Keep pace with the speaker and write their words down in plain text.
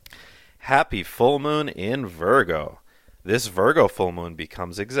Happy full moon in Virgo. This Virgo full moon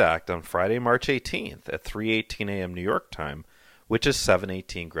becomes exact on Friday, March 18th at 3:18 a.m. New York time, which is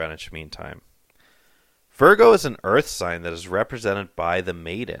 7:18 Greenwich Mean Time. Virgo is an earth sign that is represented by the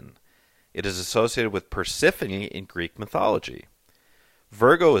maiden. It is associated with Persephone in Greek mythology.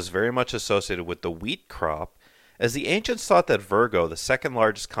 Virgo is very much associated with the wheat crop, as the ancients thought that Virgo, the second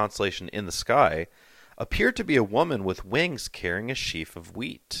largest constellation in the sky, appeared to be a woman with wings carrying a sheaf of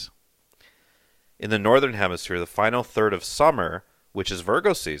wheat. In the northern hemisphere, the final third of summer, which is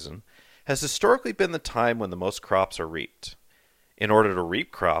Virgo season, has historically been the time when the most crops are reaped. In order to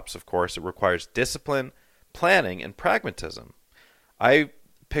reap crops, of course, it requires discipline, planning, and pragmatism. I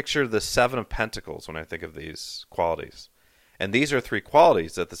picture the Seven of Pentacles when I think of these qualities. And these are three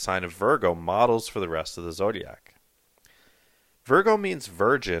qualities that the sign of Virgo models for the rest of the zodiac. Virgo means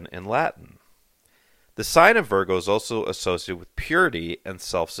virgin in Latin. The sign of Virgo is also associated with purity and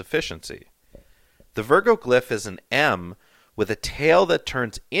self-sufficiency. The Virgo glyph is an M with a tail that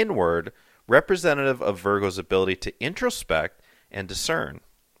turns inward, representative of Virgo's ability to introspect and discern.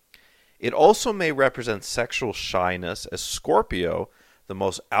 It also may represent sexual shyness, as Scorpio, the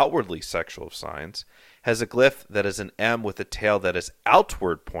most outwardly sexual of signs, has a glyph that is an M with a tail that is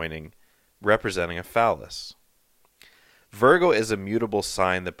outward pointing, representing a phallus. Virgo is a mutable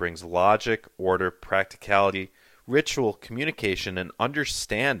sign that brings logic, order, practicality, ritual, communication, and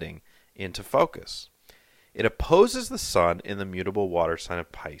understanding into focus. It opposes the sun in the mutable water sign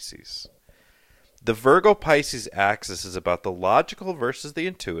of Pisces. The Virgo-Pisces axis is about the logical versus the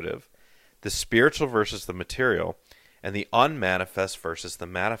intuitive, the spiritual versus the material, and the unmanifest versus the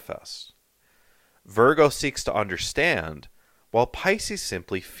manifest. Virgo seeks to understand, while Pisces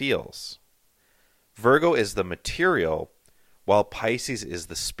simply feels. Virgo is the material, while Pisces is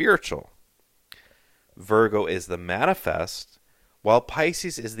the spiritual. Virgo is the manifest, while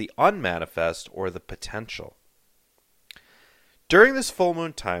Pisces is the unmanifest or the potential. During this full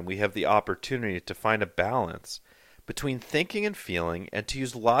moon time, we have the opportunity to find a balance between thinking and feeling and to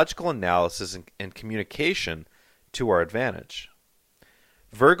use logical analysis and communication to our advantage.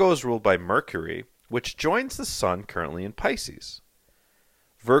 Virgo is ruled by Mercury, which joins the Sun currently in Pisces.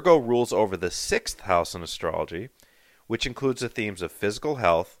 Virgo rules over the sixth house in astrology, which includes the themes of physical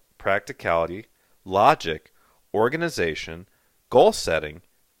health, practicality, logic, organization, goal setting,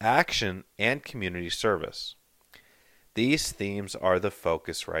 action, and community service. These themes are the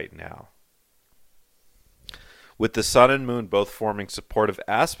focus right now. With the Sun and Moon both forming supportive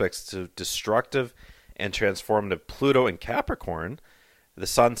aspects to destructive and transformative Pluto in Capricorn, the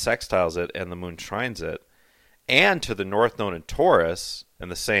Sun sextiles it and the Moon trines it, and to the North Node in Taurus,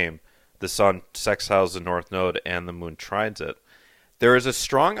 and the same, the Sun sextiles the North Node and the Moon trines it, there is a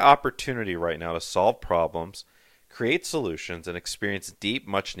strong opportunity right now to solve problems, create solutions, and experience deep,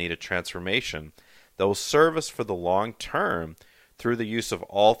 much-needed transformation that will serve us for the long term through the use of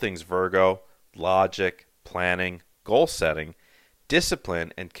all things Virgo, logic, planning, goal setting,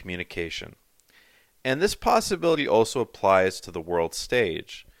 discipline, and communication. And this possibility also applies to the world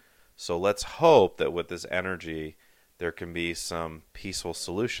stage. So let's hope that with this energy, there can be some peaceful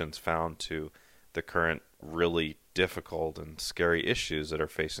solutions found to the current really difficult and scary issues that are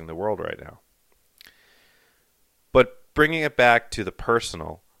facing the world right now. But bringing it back to the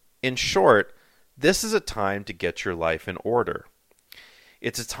personal, in short, this is a time to get your life in order.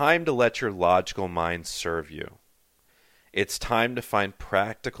 It's a time to let your logical mind serve you. It's time to find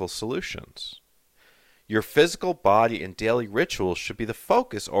practical solutions. Your physical body and daily rituals should be the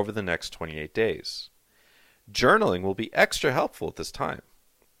focus over the next 28 days. Journaling will be extra helpful at this time.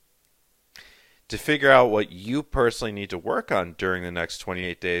 To figure out what you personally need to work on during the next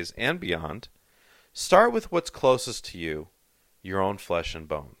 28 days and beyond, start with what's closest to you, your own flesh and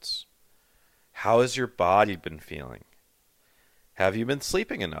bones. How has your body been feeling? Have you been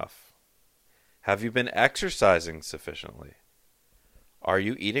sleeping enough? Have you been exercising sufficiently? Are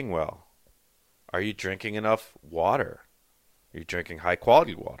you eating well? Are you drinking enough water? Are you drinking high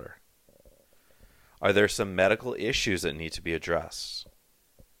quality water? Are there some medical issues that need to be addressed?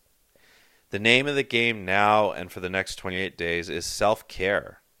 The name of the game now and for the next 28 days is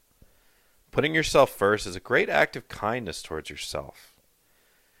self-care. Putting yourself first is a great act of kindness towards yourself.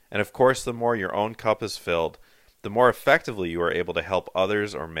 And of course, the more your own cup is filled, the more effectively you are able to help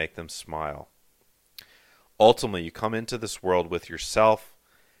others or make them smile. Ultimately, you come into this world with yourself,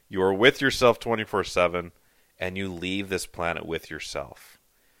 you are with yourself 24/7, and you leave this planet with yourself.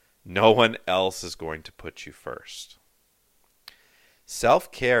 No one else is going to put you first.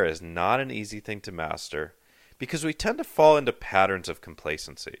 Self-care is not an easy thing to master because we tend to fall into patterns of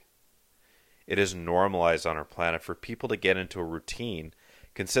complacency. It is normalized on our planet for people to get into a routine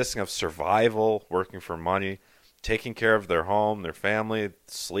consisting of survival, working for money, taking care of their home, their family,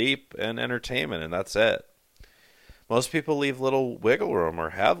 sleep, and entertainment, and that's it. Most people leave little wiggle room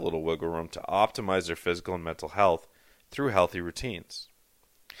or have little wiggle room to optimize their physical and mental health through healthy routines.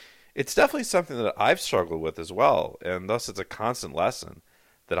 It's definitely something that I've struggled with as well, and thus it's a constant lesson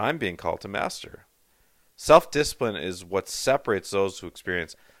that I'm being called to master. Self-discipline is what separates those who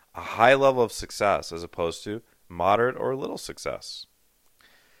experience a high level of success as opposed to moderate or little success.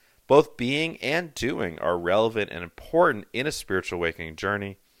 Both being and doing are relevant and important in a spiritual awakening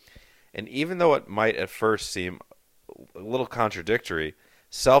journey, and even though it might at first seem a little contradictory,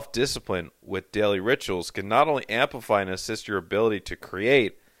 self-discipline with daily rituals can not only amplify and assist your ability to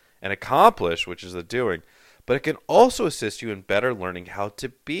create and accomplish, which is the doing, but it can also assist you in better learning how to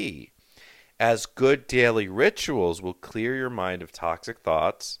be, as good daily rituals will clear your mind of toxic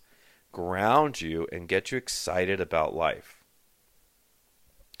thoughts, ground you, and get you excited about life.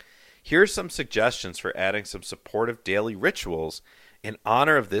 Here are some suggestions for adding some supportive daily rituals in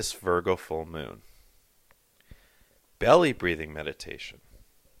honor of this Virgo full moon. Belly breathing meditation,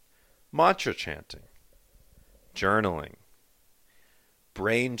 mantra chanting, journaling,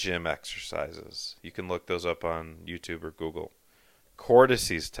 brain gym exercises. You can look those up on YouTube or Google.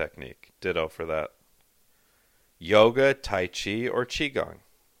 Cordyceps technique, ditto for that. Yoga, Tai Chi, or Qigong.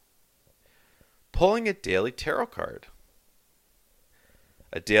 Pulling a daily tarot card.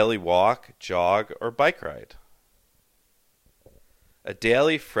 A daily walk, jog, or bike ride. A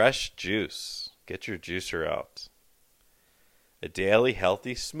daily fresh juice. Get your juicer out. A daily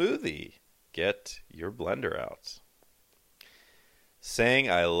healthy smoothie. Get your blender out. Saying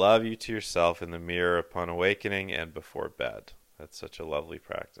I love you to yourself in the mirror upon awakening and before bed. That's such a lovely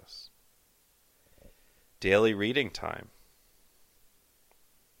practice. Daily reading time.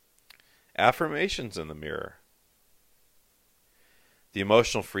 Affirmations in the mirror. The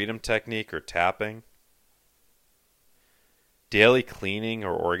emotional freedom technique or tapping. Daily cleaning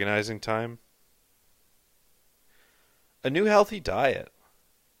or organizing time. A new healthy diet.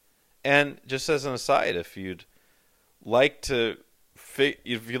 And just as an aside, if you'd like to,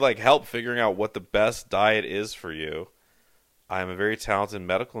 if you like help figuring out what the best diet is for you, I'm a very talented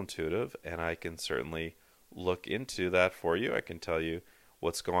medical intuitive, and I can certainly look into that for you. I can tell you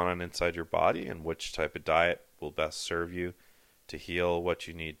what's going on inside your body and which type of diet will best serve you to heal what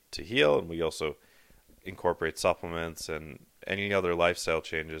you need to heal. And we also incorporate supplements and any other lifestyle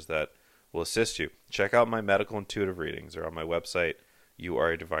changes that will assist you. Check out my medical intuitive readings. They're on my website,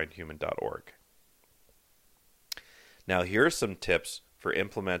 youaredivinehuman.org. Now, here are some tips for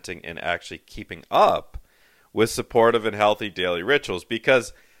implementing and actually keeping up with supportive and healthy daily rituals,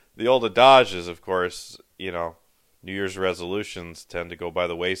 because the old adage is, of course, New Year's resolutions tend to go by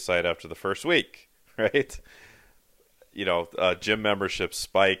the wayside after the first week, right? Gym memberships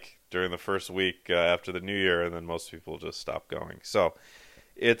spike during the first week after the new year, and then most people just stop going. So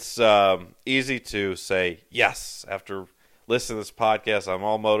it's easy to say, yes, after listening to this podcast, I'm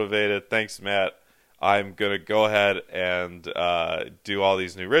all motivated. Thanks, Matt. I'm going to go ahead and do all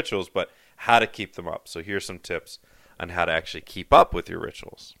these new rituals, but how to keep them up. So here's some tips on how to actually keep up with your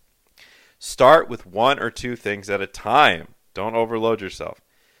rituals. Start with 1 or 2 things at a time. Don't overload yourself.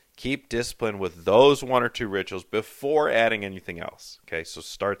 Keep discipline with those 1 or 2 rituals before adding anything else. Okay, so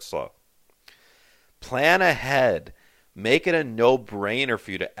start slow. Plan ahead. Make it a no-brainer for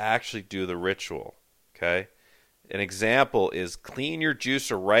you to actually do the ritual. Okay? An example is clean your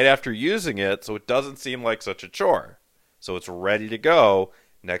juicer right after using it so it doesn't seem like such a chore. So it's ready to go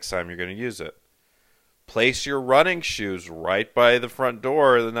next time you're going to use it. Place your running shoes right by the front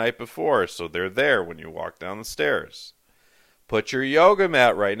door the night before so they're there when you walk down the stairs. Put your yoga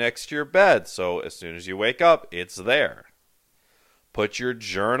mat right next to your bed so as soon as you wake up, it's there. Put your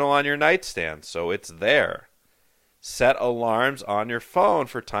journal on your nightstand so it's there. Set alarms on your phone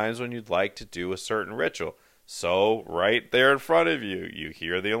for times when you'd like to do a certain ritual. So right there in front of you, you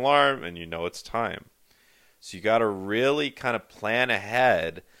hear the alarm and you know it's time. So you got to really kind of plan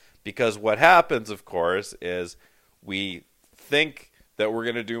ahead, because what happens, of course, is we think that we're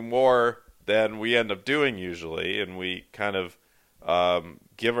going to do more than we end up doing usually, and we kind of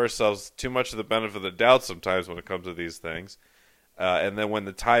give ourselves too much of the benefit of the doubt sometimes when it comes to these things. And then when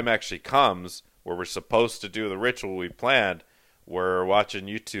the time actually comes where we're supposed to do the ritual we planned, we're watching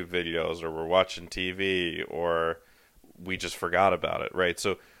YouTube videos or we're watching TV or we just forgot about it, right?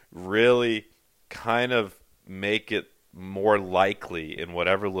 So really kind of make it more likely in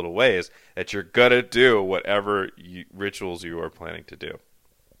whatever little ways that you're going to do whatever rituals you are planning to do.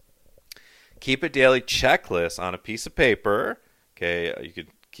 Keep a daily checklist on a piece of paper. Okay, you could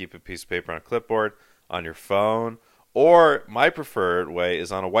keep a piece of paper on a clipboard, on your phone, Or my preferred way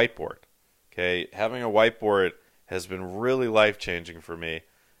is on a whiteboard. Okay, having a whiteboard has been really life changing for me.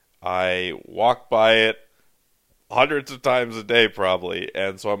 I walk by it hundreds of times a day probably,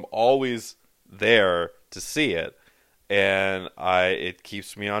 and so I'm always there to see it, and I it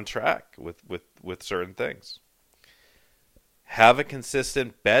keeps me on track with certain things. Have a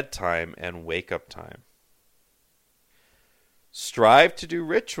consistent bedtime and wake up time. Strive to do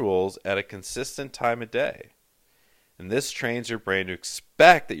rituals at a consistent time of day. And this trains your brain to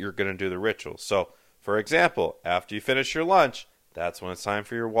expect that you're going to do the ritual. So, for example, after you finish your lunch, that's when it's time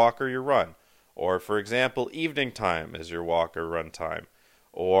for your walk or your run. Or, for example, evening time is your walk or run time.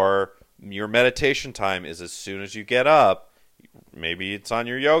 Or your meditation time is as soon as you get up. Maybe it's on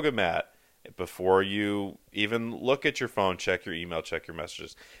your yoga mat. Before you even look at your phone, check your email, check your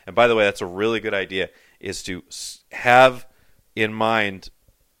messages. And by the way, that's a really good idea, is to have in mind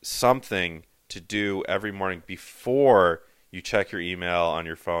something to do every morning before you check your email on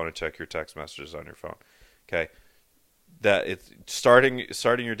your phone and check your text messages on your phone. Okay, that it's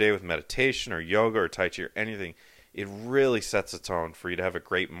starting your day with meditation or yoga or tai chi or anything. It really sets a tone for you to have a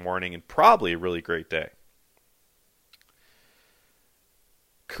great morning and probably a really great day.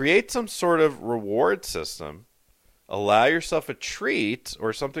 Create some sort of reward system. Allow yourself a treat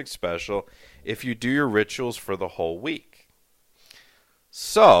or something special if you do your rituals for the whole week.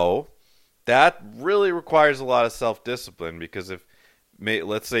 So, that really requires a lot of self-discipline, because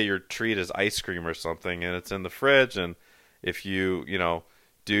let's say your treat is ice cream or something and it's in the fridge, and if you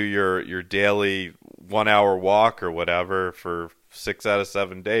do your daily 1 hour walk or whatever for 6 out of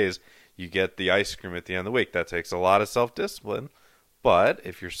 7 days, you get the ice cream at the end of the week. That takes a lot of self-discipline. But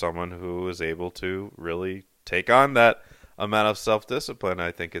if you're someone who is able to really take on that amount of self-discipline,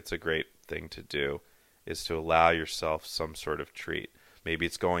 I think it's a great thing to do, is to allow yourself some sort of treat. Maybe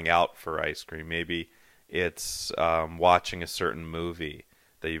it's going out for ice cream. Maybe it's watching a certain movie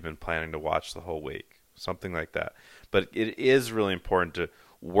that you've been planning to watch the whole week. Something like that. But it is really important to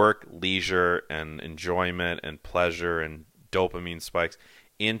work leisure and enjoyment and pleasure and dopamine spikes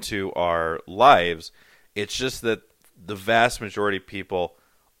into our lives. It's just that the vast majority of people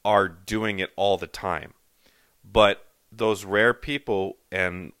are doing it all the time. But those rare people,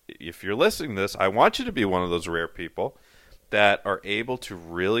 and if you're listening to this, I want you to be one of those rare people that are able to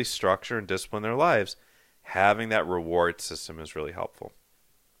really structure and discipline their lives. Having that reward system is really helpful.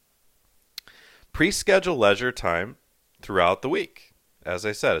 Pre-schedule leisure time throughout the week. As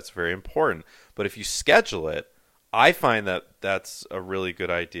I said, it's very important. But if you schedule it, I find that that's a really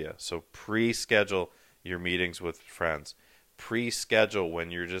good idea. So pre-schedule your meetings with friends. Pre-schedule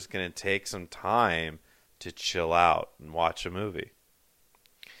when you're just going to take some time to chill out and watch a movie.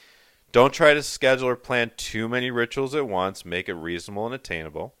 Don't try to schedule or plan too many rituals at once. Make it reasonable and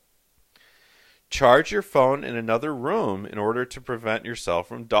attainable. Charge your phone in another room in order to prevent yourself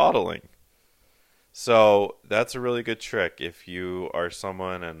from dawdling. So that's a really good trick if you are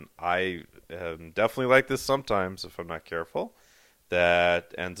someone, and I am definitely like this sometimes if I'm not careful,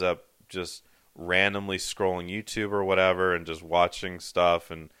 that ends up just randomly scrolling YouTube or whatever and just watching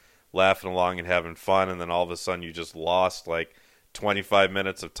stuff and laughing along and having fun, and then all of a sudden you just lost like 25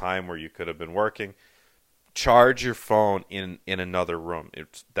 minutes of time where you could have been working. Charge your phone in another room.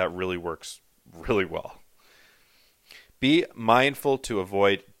 That really works really well. Be mindful to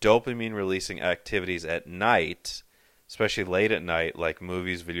avoid dopamine releasing activities at night, especially late at night, like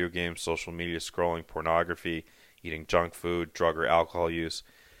movies, video games, social media scrolling, pornography, eating junk food, drug or alcohol use.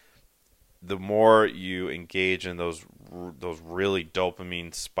 The more you engage in those really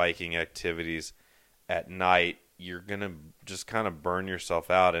dopamine spiking activities at night, you're going to just kind of burn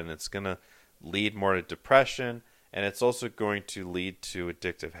yourself out, and it's going to lead more to depression, and it's also going to lead to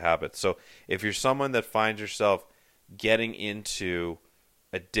addictive habits. So if you're someone that finds yourself getting into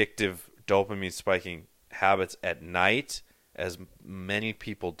addictive dopamine spiking habits at night, as many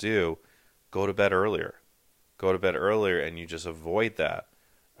people do, go to bed earlier. Go to bed earlier and you just avoid that.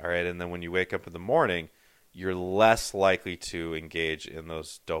 All right, and then when you wake up in the morning, you're less likely to engage in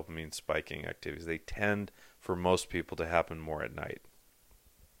those dopamine spiking activities. They tend, for most people, to happen more at night.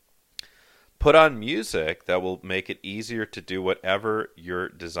 Put on music that will make it easier to do whatever you're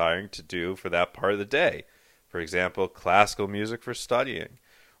desiring to do for that part of the day. For example, classical music for studying,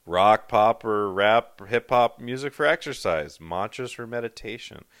 rock, pop, or rap, or hip-hop music for exercise, mantras for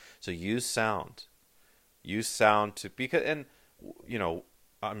meditation. So use sound. Use sound to, because, and, you know,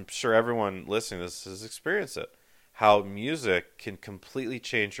 I'm sure everyone listening to this has experienced it, how music can completely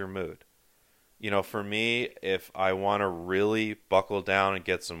change your mood. You know, for me, if I want to really buckle down and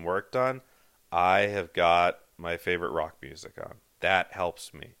get some work done, I have got my favorite rock music on. That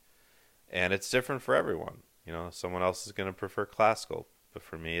helps me. And it's different for everyone. Someone else is going to prefer classical, but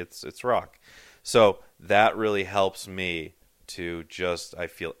for me, it's rock. So that really helps me to I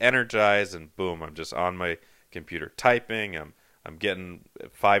feel energized, and boom, I'm just on my computer typing. I'm getting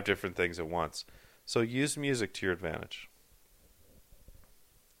 5 different things at once. So use music to your advantage.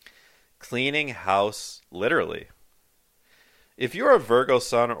 Cleaning house literally. If you're a Virgo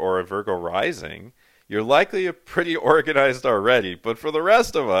sun or a Virgo rising, you're likely pretty organized already. But for the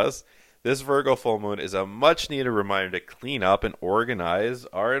rest of us, this Virgo full moon is a much needed reminder to clean up and organize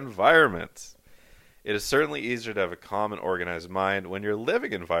our environment. It is certainly easier to have a calm and organized mind when your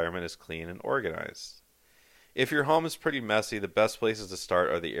living environment is clean and organized. If your home is pretty messy, the best places to start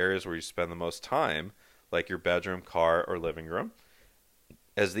are the areas where you spend the most time, like your bedroom, car, or living room,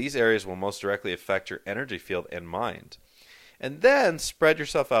 as these areas will most directly affect your energy field and mind. And then spread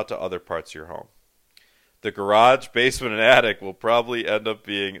yourself out to other parts of your home. The garage, basement, and attic will probably end up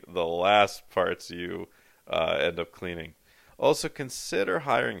being the last parts you end up cleaning. Also, consider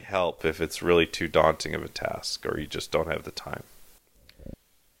hiring help if it's really too daunting of a task or you just don't have the time.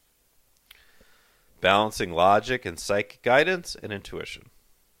 Balancing logic and psychic guidance and intuition.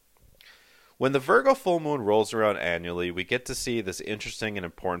 When the Virgo full moon rolls around annually, we get to see this interesting and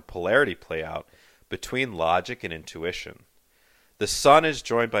important polarity play out between logic and intuition. The Sun is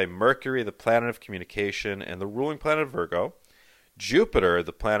joined by Mercury, the planet of communication and the ruling planet of Virgo, Jupiter,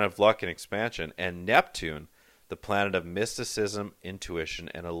 the planet of luck and expansion, and Neptune, the planet of mysticism, intuition,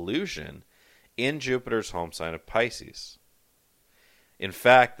 and illusion, in Jupiter's home sign of Pisces. In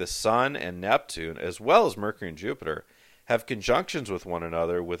fact, the Sun and Neptune, as well as Mercury and Jupiter, have conjunctions with one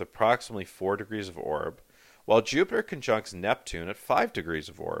another with approximately 4 degrees of orb, while Jupiter conjuncts Neptune at 5 degrees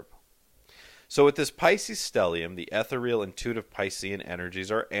of orb. So with this Pisces stellium, the ethereal, intuitive Piscean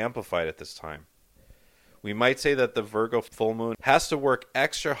energies are amplified at this time. We might say that the Virgo full moon has to work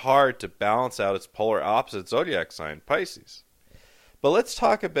extra hard to balance out its polar opposite zodiac sign, Pisces. But let's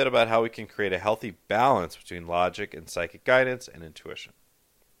talk a bit about how we can create a healthy balance between logic and psychic guidance and intuition.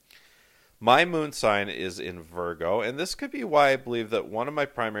 My moon sign is in Virgo, and this could be why I believe that one of my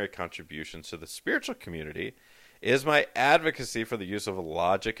primary contributions to the spiritual community is my advocacy for the use of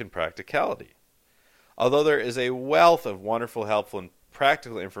logic and practicality. Although there is a wealth of wonderful, helpful, and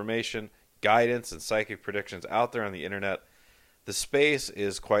practical information, guidance, and psychic predictions out there on the internet, the space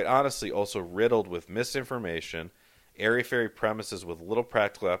is quite honestly also riddled with misinformation, airy-fairy premises with little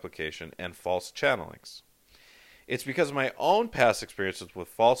practical application, and false channelings. It's because of my own past experiences with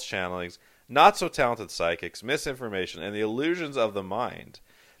false channelings, not so talented psychics, misinformation, and the illusions of the mind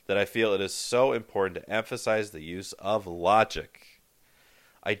that I feel it is so important to emphasize the use of logic.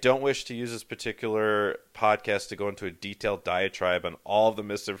 I don't wish to use this particular podcast to go into a detailed diatribe on all of the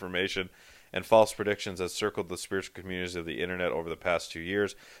misinformation and false predictions that circled the spiritual communities of the internet over the past 2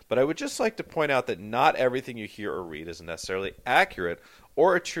 years, but I would just like to point out that not everything you hear or read is necessarily accurate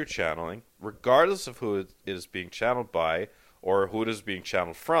or a true channeling, regardless of who it is being channeled by, or who it is being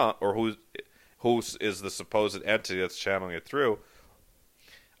channeled from, or who is the supposed entity that's channeling it through.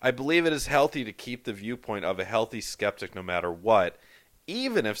 I believe it is healthy to keep the viewpoint of a healthy skeptic no matter what,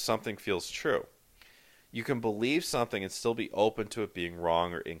 even if something feels true. You can believe something and still be open to it being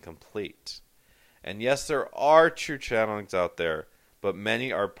wrong or incomplete. And yes, there are true channelings out there, but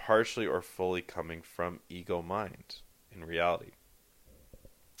many are partially or fully coming from ego mind in reality.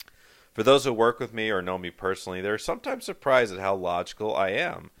 For those who work with me or know me personally, they're sometimes surprised at how logical I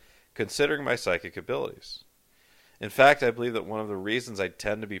am, considering my psychic abilities. In fact, I believe that one of the reasons I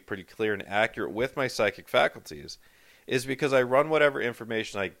tend to be pretty clear and accurate with my psychic faculties is because I run whatever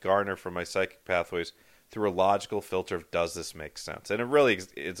information I garner from my psychic pathways through a logical filter of does this make sense? And it really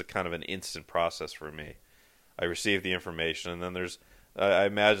is a kind of an instant process for me. I receive the information, and then I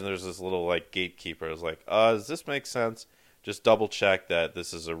imagine there's this little like gatekeeper who's like, does this make sense? Just double check that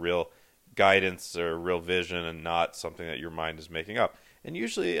this is a real guidance or a real vision and not something that your mind is making up. And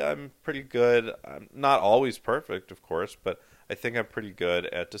usually I'm pretty good. I'm not always perfect, of course, but I think I'm pretty good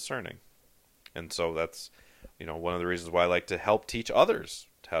at discerning. And so that's one of the reasons why I like to help teach others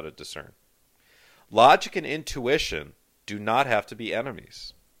how to discern. Logic and intuition do not have to be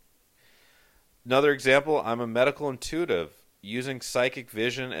enemies. Another example, I'm a medical intuitive using psychic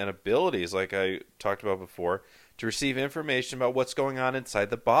vision and abilities, like I talked about before, to receive information about what's going on inside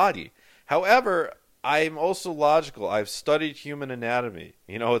the body. However, I'm also logical. I've studied human anatomy.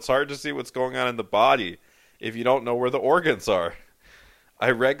 It's hard to see what's going on in the body if you don't know where the organs are. I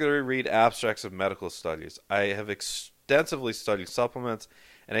regularly read abstracts of medical studies. I have extensively studied supplements,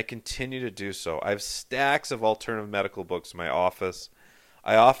 and I continue to do so. I have stacks of alternative medical books in my office.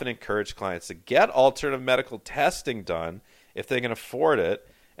 I often encourage clients to get alternative medical testing done if they can afford it,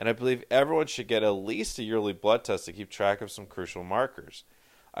 and I believe everyone should get at least a yearly blood test to keep track of some crucial markers.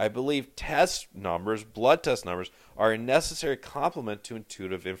 I believe test numbers, blood test numbers, are a necessary complement to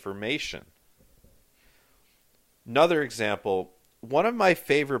intuitive information. Another example, one of my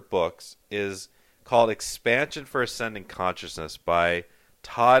favorite books is called Expansion for Ascending Consciousness by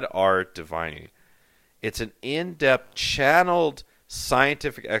Todd R. Devine. It's an in-depth, channeled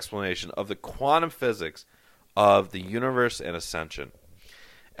scientific explanation of the quantum physics of the universe and ascension.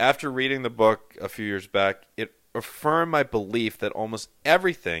 After reading the book a few years back, it affirmed my belief that almost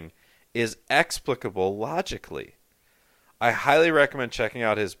everything is explicable logically. I highly recommend checking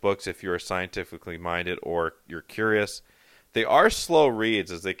out his books if you are scientifically minded or you're curious. They are slow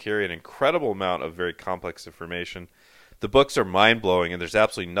reads as they carry an incredible amount of very complex information. The books are mind-blowing, and there's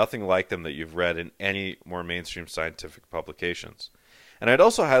absolutely nothing like them that you've read in any more mainstream scientific publications. And I'd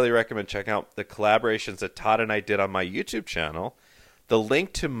also highly recommend checking out the collaborations that Todd and I did on my YouTube channel. The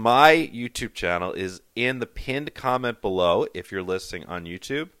link to my YouTube channel is in the pinned comment below if you're listening on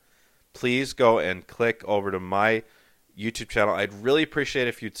YouTube. Please go and click over to my YouTube channel. I'd really appreciate it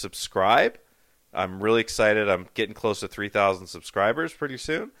if you'd subscribe. I'm really excited. I'm getting close to 3,000 subscribers pretty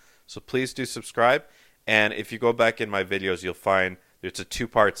soon. So please do subscribe. And if you go back in my videos, you'll find it's a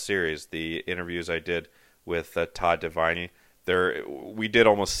two-part series, the interviews I did with Todd Devine. We did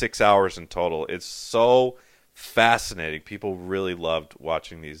almost 6 hours in total. It's so fascinating. People really loved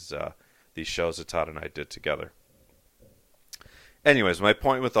watching these shows that Todd and I did together. Anyways, my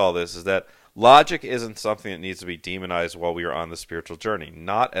point with all this is that logic isn't something that needs to be demonized while we are on the spiritual journey.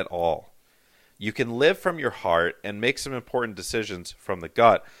 Not at all. You can live from your heart and make some important decisions from the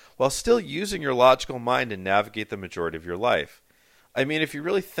gut while still using your logical mind to navigate the majority of your life. I mean, if you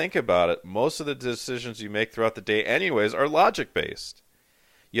really think about it, most of the decisions you make throughout the day anyways are logic-based.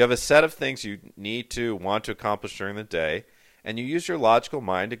 You have a set of things you want to accomplish during the day, and you use your logical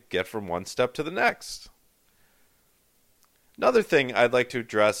mind to get from one step to the next. Another thing I'd like to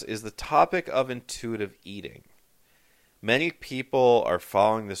address is the topic of intuitive eating. Many people are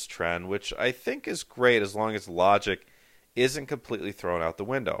following this trend, which I think is great as long as logic isn't completely thrown out the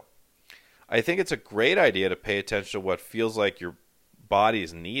window. I think it's a great idea to pay attention to what feels like your body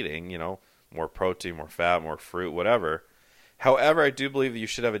is needing, more protein, more fat, more fruit, whatever. However, I do believe that you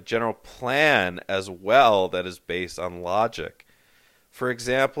should have a general plan as well that is based on logic. For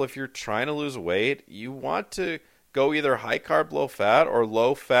example, if you're trying to lose weight, you want to go either high carb, low fat, or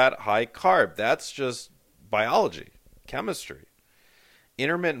low fat, high carb. That's just biology. Chemistry.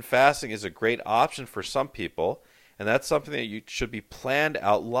 Intermittent fasting is a great option for some people, and that's something that you should be planned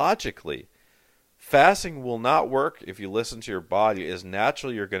out logically. Fasting will not work if you listen to your body, as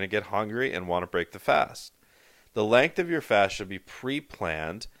naturally you're going to get hungry and want to break the fast. The length of your fast should be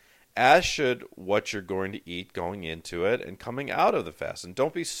pre-planned, as should what you're going to eat going into it and coming out of the fast. And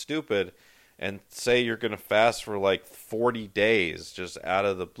don't be stupid and say you're going to fast for like 40 days just out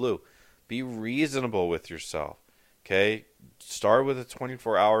of the blue. Be reasonable with yourself. Okay, start with a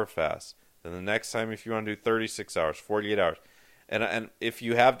 24-hour fast. Then the next time, if you want to do 36 hours, 48 hours. And if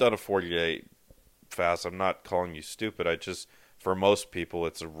you have done a 40-day fast, I'm not calling you stupid. For most people,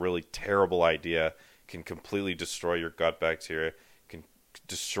 it's a really terrible idea. Can completely destroy your gut bacteria, can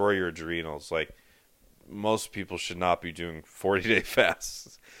destroy your adrenals. Like, most people should not be doing 40-day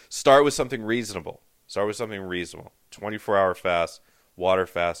fasts. Start with something reasonable. 24-hour fast, water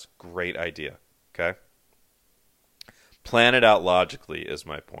fast, great idea. Okay? Plan it out logically is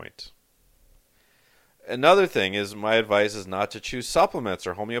my point. Another thing is my advice is not to choose supplements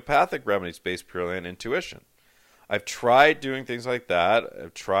or homeopathic remedies based purely on intuition. I've tried doing things like that.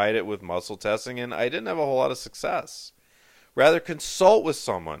 I've tried it with muscle testing, and I didn't have a whole lot of success. Rather, consult with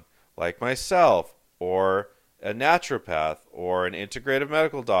someone like myself, or a naturopath, or an integrative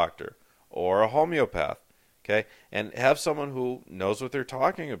medical doctor, or a homeopath, okay? And have someone who knows what they're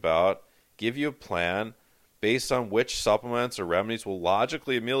talking about give you a plan based on which supplements or remedies will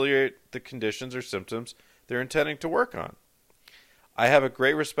logically ameliorate the conditions or symptoms they're intending to work on. I have a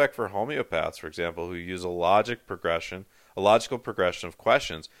great respect for homeopaths, for example, who use a logical progression of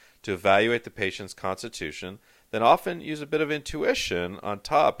questions to evaluate the patient's constitution, then often use a bit of intuition on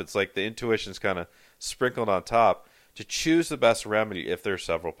top. It's like the intuition's kind of sprinkled on top to choose the best remedy if there are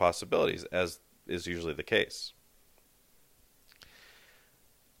several possibilities, as is usually the case.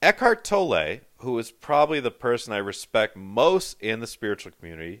 Eckhart Tolle, who is probably the person I respect most in the spiritual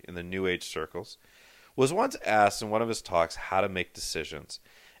community, in the New Age circles, was once asked in one of his talks how to make decisions.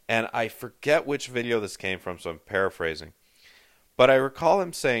 And I forget which video this came from, so I'm paraphrasing. But I recall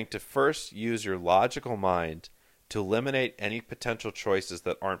him saying to first use your logical mind to eliminate any potential choices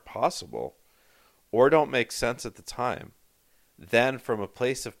that aren't possible or don't make sense at the time. Then, from a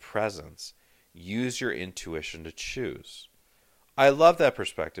place of presence, use your intuition to choose. I love that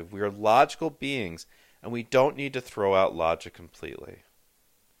perspective. We are logical beings, and we don't need to throw out logic completely.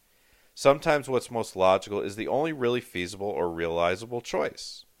 Sometimes what's most logical is the only really feasible or realizable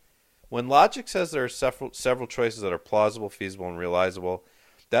choice. When logic says there are several choices that are plausible, feasible, and realizable,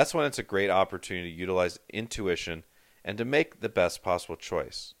 that's when it's a great opportunity to utilize intuition and to make the best possible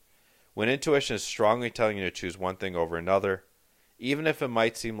choice. When intuition is strongly telling you to choose one thing over another, even if it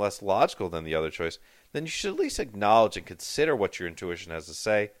might seem less logical than the other choice, then you should at least acknowledge and consider what your intuition has to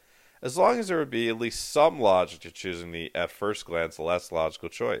say, as long as there would be at least some logic to choosing the, at first glance, less logical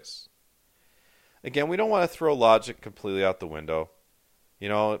choice. Again, we don't want to throw logic completely out the window.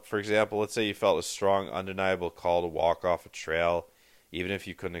 For example, let's say you felt a strong, undeniable call to walk off a trail. Even if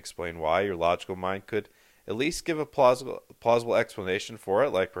you couldn't explain why, your logical mind could at least give a plausible explanation for it,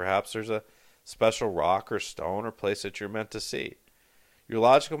 like perhaps there's a special rock or stone or place that you're meant to see. Your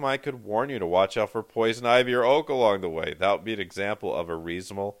logical mind could warn you to watch out for poison ivy or oak along the way. That would be an example of a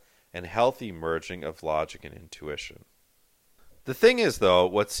reasonable and healthy merging of logic and intuition. The thing is, though,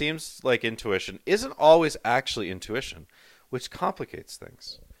 what seems like intuition isn't always actually intuition, which complicates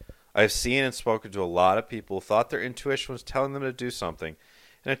things. I've seen and spoken to a lot of people who thought their intuition was telling them to do something,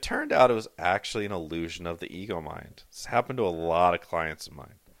 and it turned out it was actually an illusion of the ego mind. This happened to a lot of clients of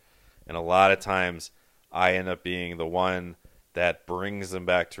mine. And a lot of times, I end up being the one that brings them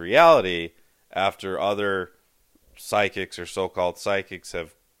back to reality after other psychics or so-called psychics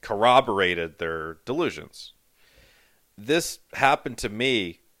have corroborated their delusions. This happened to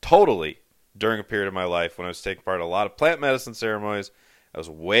me totally during a period of my life when I was taking part in a lot of plant medicine ceremonies. I was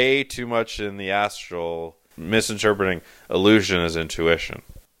way too much in the astral, misinterpreting illusion as intuition.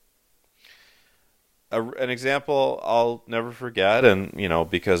 An example I'll never forget, and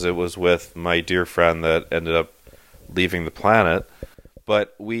because it was with my dear friend that ended up leaving the planet,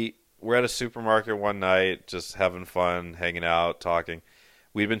 but we were at a supermarket one night just having fun, hanging out, talking.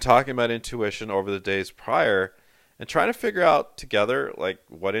 We'd been talking about intuition over the days prior and trying to figure out together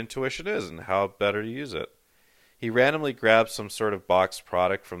what intuition is and how better to use it. He randomly grabbed some sort of boxed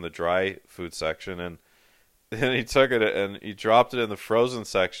product from the dry food section, and then he took it and he dropped it in the frozen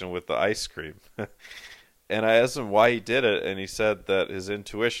section with the ice cream. And I asked him why he did it, and he said that his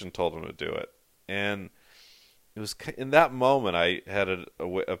intuition told him to do it. And it was in that moment I had an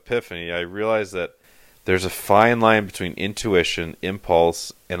epiphany. I realized that there's a fine line between intuition,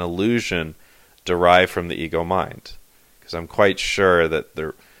 impulse, and illusion derived from the ego mind. Because I'm quite sure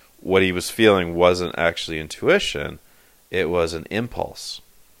that what he was feeling wasn't actually intuition, it was an impulse.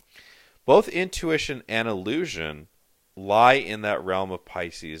 Both intuition and illusion lie in that realm of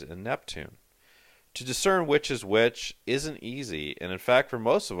Pisces and Neptune. To discern which is which isn't easy, and in fact for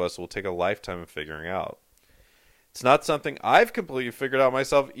most of us will take a lifetime of figuring out. It's not something I've completely figured out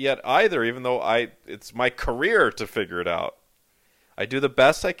myself yet either, even though it's my career to figure it out. I do the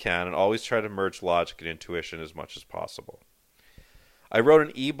best I can and always try to merge logic and intuition as much as possible. I wrote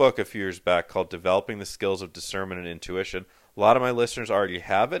an ebook a few years back called Developing the Skills of Discernment and Intuition. A lot of my listeners already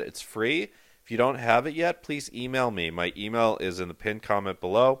have it. It's free. If you don't have it yet, please email me. My email is in the pinned comment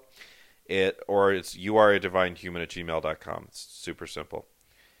below. Or it's youareadivinehuman@gmail.com. It's super simple.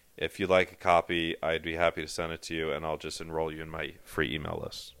 If you'd like a copy, I'd be happy to send it to you, and I'll just enroll you in my free email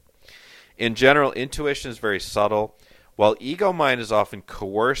list. In general, intuition is very subtle, while ego mind is often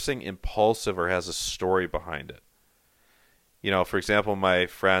coercing, impulsive, or has a story behind it. For example, my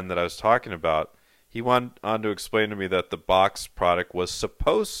friend that I was talking about, he went on to explain to me that the box product was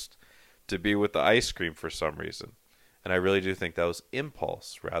supposed to be with the ice cream for some reason. And I really do think that was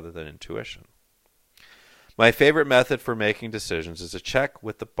impulse rather than intuition. My favorite method for making decisions is to check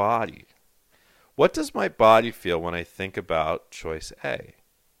with the body. What does my body feel when I think about choice A?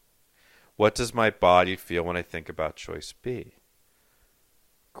 What does my body feel when I think about choice B?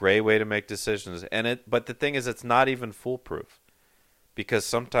 Great way to make decisions. But the thing is, it's not even foolproof. Because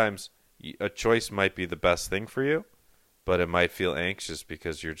sometimes a choice might be the best thing for you, but it might feel anxious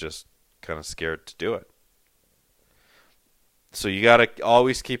because you're just kind of scared to do it. So you got to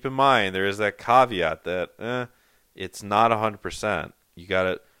always keep in mind, there is that caveat that it's not 100%. You got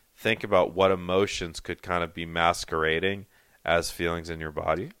to think about what emotions could kind of be masquerading as feelings in your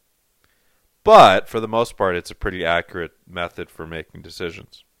body. But for the most part, it's a pretty accurate method for making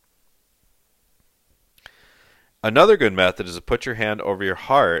decisions. Another good method is to put your hand over your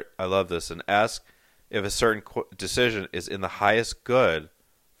heart, I love this, and ask if a certain decision is in the highest good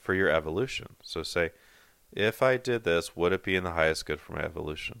for your evolution. So say, if I did this, would it be in the highest good for my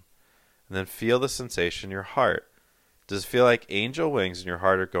evolution? And then feel the sensation in your heart. Does it feel like angel wings in your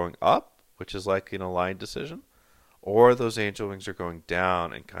heart are going up, which is like an aligned decision? or those angel wings are going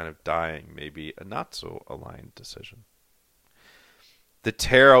down and kind of dying, maybe a not so aligned decision. The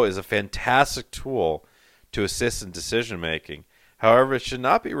tarot is a fantastic tool to assist in decision making. However, it should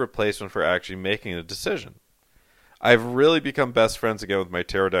not be a replacement for actually making a decision. I've really become best friends again with my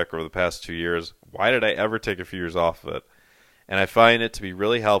tarot deck over the past 2 years. Why did I ever take a few years off of it? And I find it to be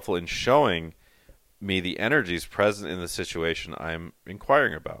really helpful in showing me the energies present in the situation I'm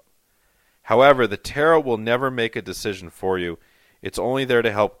inquiring about. However, the tarot will never make a decision for you. It's only there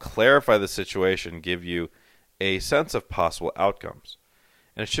to help clarify the situation, give you a sense of possible outcomes.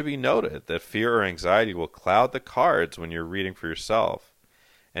 And it should be noted that fear or anxiety will cloud the cards when you're reading for yourself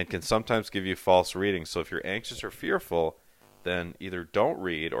and can sometimes give you false readings. So if you're anxious or fearful, then either don't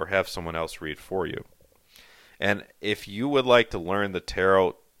read or have someone else read for you. And if you would like to learn the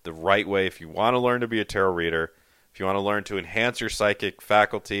tarot the right way, if you want to learn to be a tarot reader, if you want to learn to enhance your psychic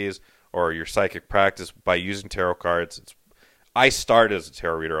faculties or your psychic practice by using tarot cards, I started as a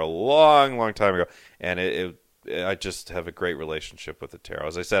tarot reader a long, long time ago, and I just have a great relationship with the tarot.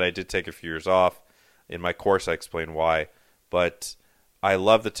 As I said, I did take a few years off. In my course, I explain why. But I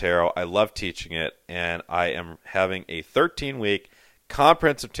love the tarot. I love teaching it. And I am having a 13-week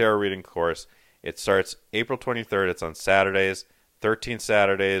comprehensive tarot reading course. It starts April 23rd. It's on Saturdays. 13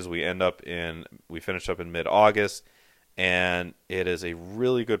 Saturdays. We finish up in mid-August. And it is a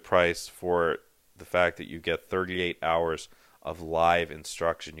really good price for the fact that you get 38 hours of live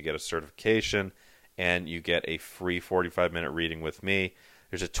instruction. You get a certification. And you get a free 45-minute reading with me.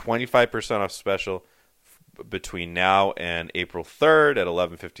 There's a 25% off special between now and April 3rd at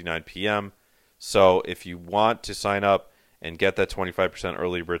 11:59 p.m. So if you want to sign up and get that 25%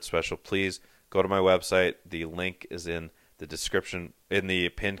 early bird special, please go to my website. The link is in the description, in the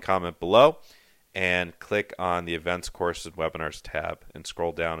pinned comment below, and click on the Events, Courses, and Webinars tab and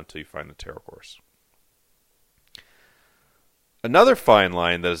scroll down until you find the tarot course. Another fine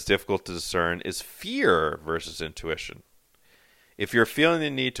line that is difficult to discern is fear versus intuition. If you're feeling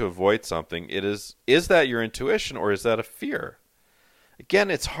the need to avoid something, is that your intuition or is that a fear? Again,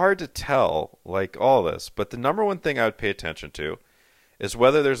 it's hard to tell, like all this, but the number one thing I would pay attention to is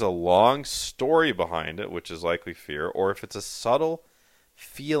whether there's a long story behind it, which is likely fear, or if it's a subtle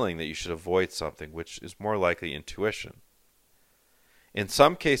feeling that you should avoid something, which is more likely intuition. In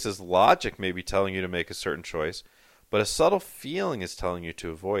some cases, logic may be telling you to make a certain choice, but a subtle feeling is telling you to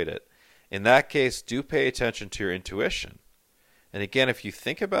avoid it. In that case, do pay attention to your intuition. And again, if you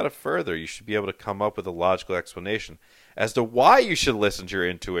think about it further, you should be able to come up with a logical explanation as to why you should listen to your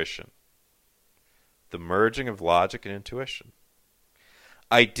intuition. The merging of logic and intuition.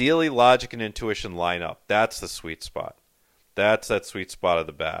 Ideally, logic and intuition line up. That's the sweet spot. That's that sweet spot of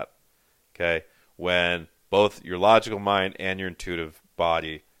the bat. Okay? When both your logical mind and your intuitive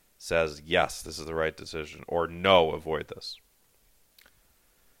body says, yes, this is the right decision, or no, avoid this.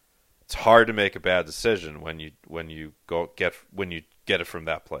 It's hard to make a bad decision when you get it from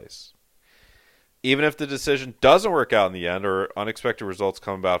that place. Even if the decision doesn't work out in the end, or unexpected results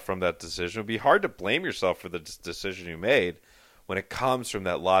come about from that decision, it would be hard to blame yourself for the decision you made when it comes from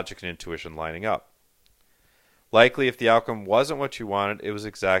that logic and intuition lining up. Likely, if the outcome wasn't what you wanted, it was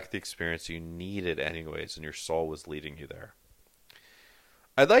exactly the experience you needed anyways, and your soul was leading you there.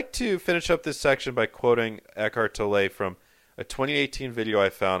 I'd like to finish up this section by quoting Eckhart Tolle from a 2018 video I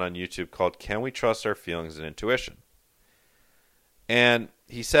found on YouTube called Can We Trust Our Feelings and Intuition? And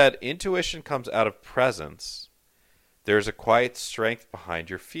he said, intuition comes out of presence. There is a quiet strength behind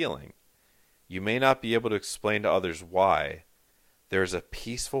your feeling. You may not be able to explain to others why. There is a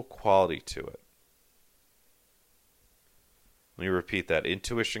peaceful quality to it. Let me repeat that.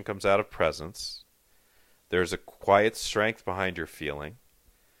 Intuition comes out of presence. There is a quiet strength behind your feeling.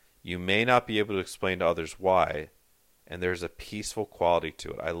 You may not be able to explain to others why, and there's a peaceful quality to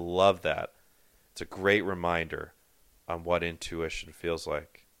it. I love that. It's a great reminder on what intuition feels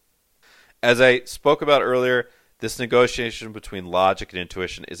like. As I spoke about earlier, this negotiation between logic and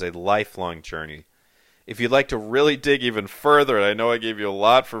intuition is a lifelong journey. If you'd like to really dig even further, and I know I gave you a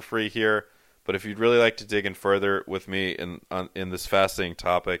lot for free here, but if you'd really like to dig in further with me in this fascinating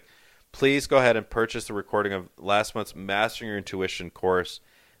topic, please go ahead and purchase the recording of last month's Mastering Your Intuition course.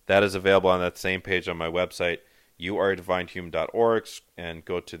 That is available on that same page on my website, youaredivinehuman.org, and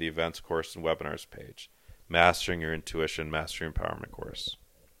go to the Events, Course, and Webinars page. Mastering Your Intuition, Mastery Empowerment course.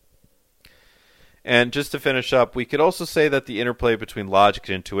 And just to finish up, we could also say that the interplay between logic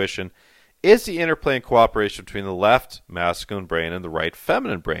and intuition is the interplay and cooperation between the left masculine brain and the right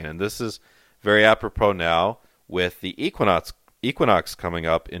feminine brain. And this is very apropos now with the equinox coming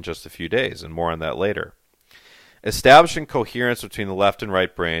up in just a few days, and more on that later. Establishing coherence between the left and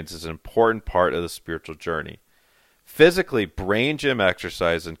right brains is an important part of the spiritual journey. Physically, brain gym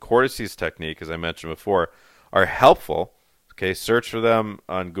exercise and Cortesies technique, as I mentioned before, are helpful. Okay, search for them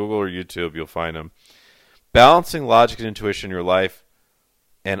on Google or YouTube. You'll find them. Balancing logic and intuition in your life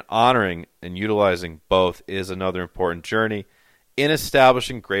and honoring and utilizing both is another important journey in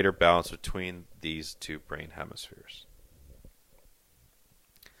establishing greater balance between these two brain hemispheres.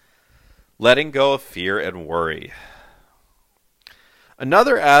 Letting go of fear and worry.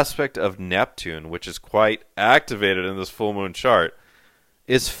 Another aspect of Neptune, which is quite activated in this full moon chart,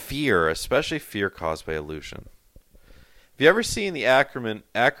 is fear, especially fear caused by illusion. Have you ever seen the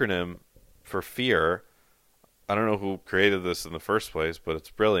acronym for fear? I don't know who created this in the first place, but it's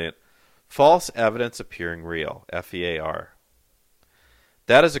brilliant. False evidence appearing real, FEAR.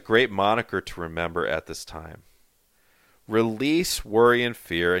 That is a great moniker to remember at this time. Release worry and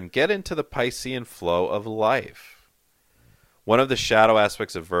fear and get into the Piscean flow of life. One of the shadow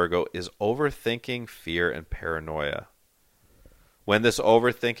aspects of Virgo is overthinking, fear, and paranoia. When this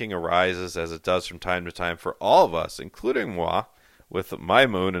overthinking arises, as it does from time to time for all of us, including moi, with my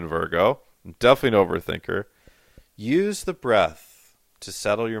moon in Virgo, I'm definitely an overthinker, use the breath to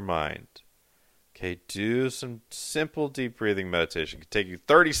settle your mind. Okay, do some simple deep breathing meditation. It can take you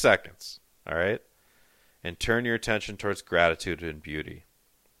 30 seconds, all right? And turn your attention towards gratitude and beauty.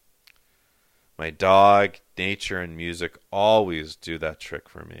 My dog, nature, and music always do that trick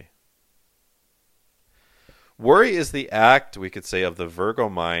for me. Worry is the act, we could say, of the Virgo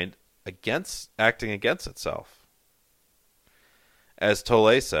mind acting against itself. As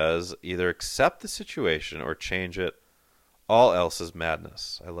Tolle says, either accept the situation or change it. All else is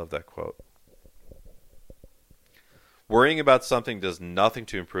madness. I love that quote. Worrying about something does nothing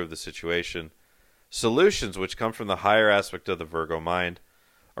to improve the situation. Solutions, which come from the higher aspect of the Virgo mind,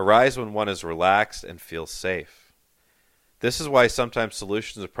 arise when one is relaxed and feels safe. This is why sometimes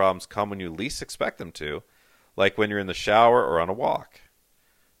solutions of problems come when you least expect them to, like when you're in the shower or on a walk.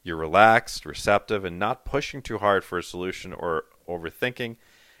 You're relaxed, receptive, and not pushing too hard for a solution or overthinking,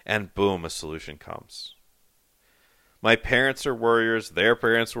 and boom, a solution comes. My parents are worriers, their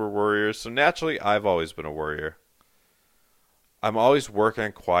parents were worriers, so naturally I've always been a worrier. I'm always working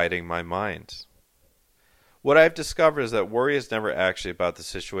on quieting my mind. What I've discovered is that worry is never actually about the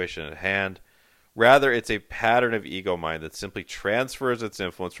situation at hand. Rather, it's a pattern of ego mind that simply transfers its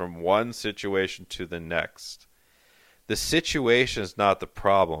influence from one situation to the next. The situation is not the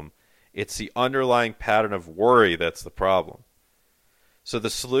problem. It's the underlying pattern of worry that's the problem. So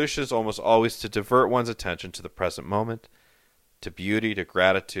the solution is almost always to divert one's attention to the present moment, to beauty, to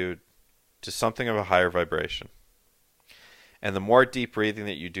gratitude, to something of a higher vibration. And the more deep breathing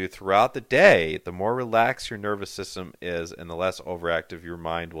that you do throughout the day, the more relaxed your nervous system is and the less overactive your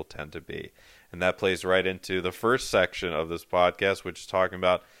mind will tend to be. And that plays right into the first section of this podcast, which is talking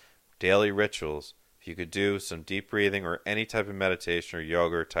about daily rituals. If you could do some deep breathing or any type of meditation or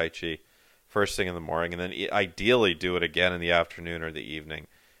yoga or tai chi first thing in the morning, and then ideally do it again in the afternoon or the evening,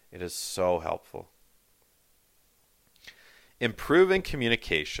 it is so helpful. Improving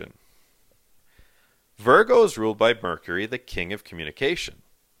communication. Virgo is ruled by Mercury, the king of communication.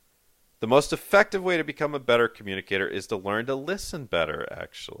 The most effective way to become a better communicator is to learn to listen better,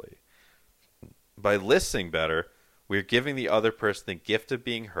 actually. By listening better, we are giving the other person the gift of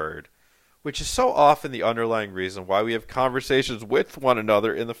being heard, which is so often the underlying reason why we have conversations with one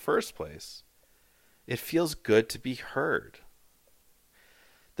another in the first place. It feels good to be heard.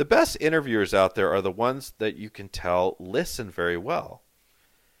 The best interviewers out there are the ones that you can tell listen very well.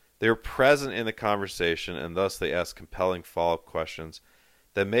 They are present in the conversation, and thus they ask compelling follow-up questions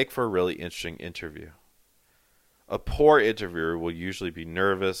that make for a really interesting interview. A poor interviewer will usually be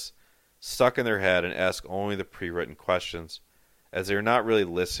nervous, stuck in their head, and ask only the pre-written questions, as they are not really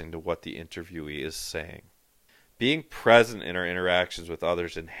listening to what the interviewee is saying. Being present in our interactions with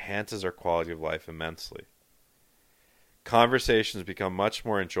others enhances our quality of life immensely. Conversations become much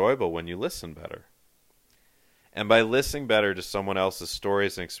more enjoyable when you listen better. And by listening better to someone else's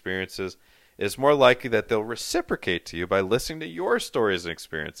stories and experiences, it is more likely that they'll reciprocate to you by listening to your stories and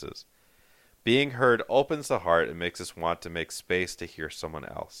experiences. Being heard opens the heart and makes us want to make space to hear someone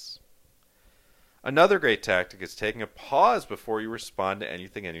else. Another great tactic is taking a pause before you respond to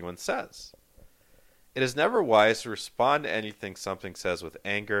anything anyone says. It is never wise to respond to anything something says with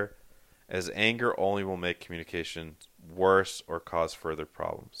anger, as anger only will make communication worse or cause further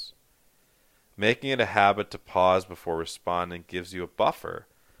problems. Making it a habit to pause before responding gives you a buffer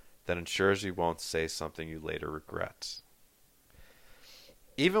that ensures you won't say something you later regret.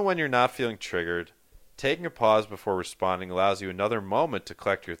 Even when you're not feeling triggered, taking a pause before responding allows you another moment to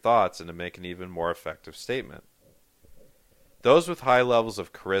collect your thoughts and to make an even more effective statement. Those with high levels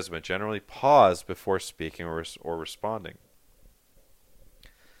of charisma generally pause before speaking or responding.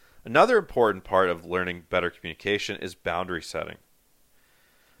 Another important part of learning better communication is boundary setting.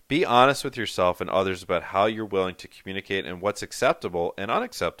 Be honest with yourself and others about how you're willing to communicate and what's acceptable and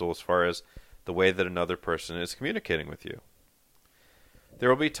unacceptable as far as the way that another person is communicating with you. There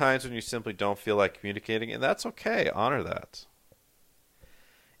will be times when you simply don't feel like communicating, and that's okay. Honor that.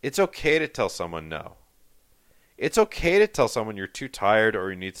 It's okay to tell someone no. It's okay to tell someone you're too tired or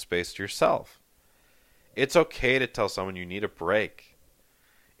you need space to yourself. It's okay to tell someone you need a break.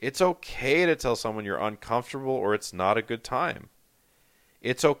 It's okay to tell someone you're uncomfortable or it's not a good time.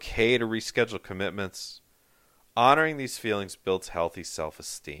 It's okay to reschedule commitments. Honoring these feelings builds healthy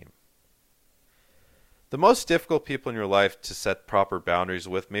self-esteem. The most difficult people in your life to set proper boundaries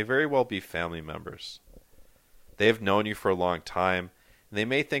with may very well be family members. They have known you for a long time, and they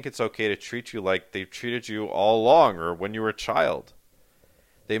may think it's okay to treat you like they've treated you all along or when you were a child.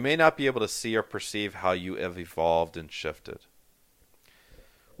 They may not be able to see or perceive how you have evolved and shifted.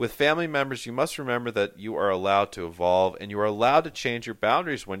 With family members, you must remember that you are allowed to evolve and you are allowed to change your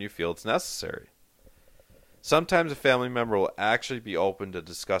boundaries when you feel it's necessary. Sometimes a family member will actually be open to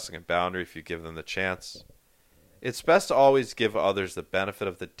discussing a boundary if you give them the chance. It's best to always give others the benefit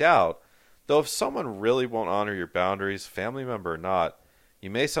of the doubt, though if someone really won't honor your boundaries, family member or not, you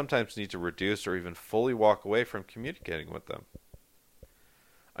may sometimes need to reduce or even fully walk away from communicating with them.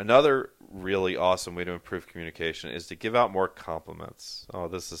 Another really awesome way to improve communication is to give out more compliments. Oh,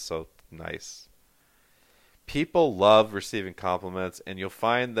 this is so nice. People love receiving compliments, and you'll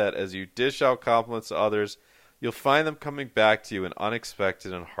find that as you dish out compliments to others, you'll find them coming back to you in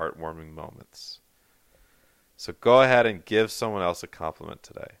unexpected and heartwarming moments. So go ahead and give someone else a compliment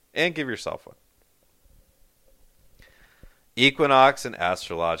today, and give yourself one. Equinox and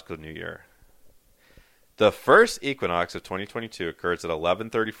astrological new year. The first equinox of 2022 occurs at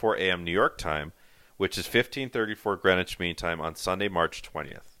 11:34 a.m. New York time, which is 15:34 Greenwich Mean Time on Sunday, March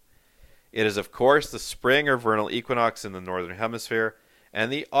 20th. It is, of course, the spring or vernal equinox in the northern hemisphere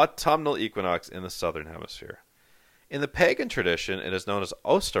and the autumnal equinox in the southern hemisphere. In the pagan tradition, it is known as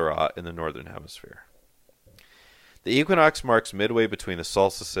Ostara in the northern hemisphere. The equinox marks midway between the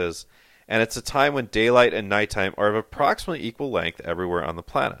solstices, and it's a time when daylight and nighttime are of approximately equal length everywhere on the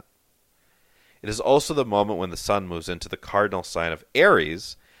planet. It is also the moment when the sun moves into the cardinal sign of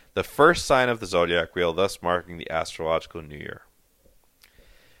Aries, the first sign of the zodiac wheel, thus marking the astrological new year.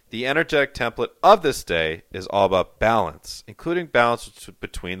 The energetic template of this day is all about balance, including balance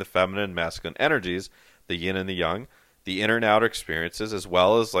between the feminine and masculine energies, the yin and the yang, the inner and outer experiences, as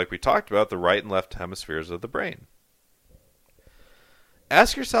well as, like we talked about, the right and left hemispheres of the brain.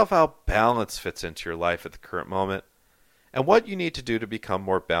 Ask yourself how balance fits into your life at the current moment, and what you need to do to become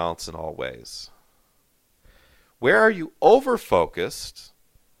more balanced in all ways. Where are you over-focused,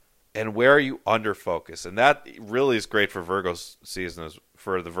 and where are you under-focused? And that really is great for Virgo season,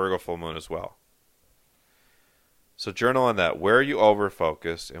 for the Virgo full moon as well. So journal on that. Where are you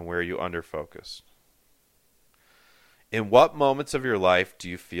over-focused, and where are you under-focused? In what moments of your life do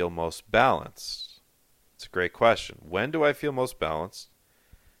you feel most balanced? It's a great question. When do I feel most balanced?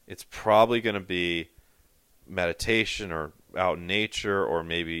 It's probably going to be meditation or out in nature or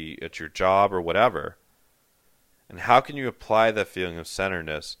maybe at your job or whatever. And how can you apply that feeling of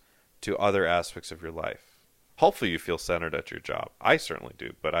centeredness to other aspects of your life? Hopefully you feel centered at your job. I certainly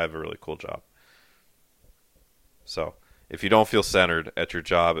do, but I have a really cool job. So if you don't feel centered at your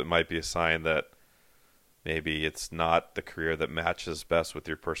job, it might be a sign that maybe it's not the career that matches best with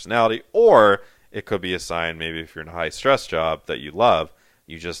your personality, or it could be a sign maybe if you're in a high-stress job that you love,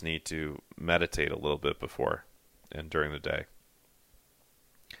 you just need to meditate a little bit before and during the day.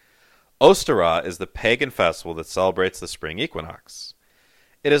 Ostara is the pagan festival that celebrates the spring equinox.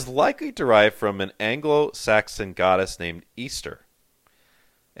 It is likely derived from an Anglo-Saxon goddess named Easter,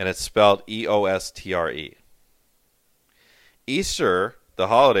 and it's spelled E-O-S-T-R-E. Easter, the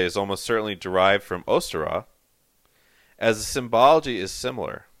holiday, is almost certainly derived from Ostara, as the symbology is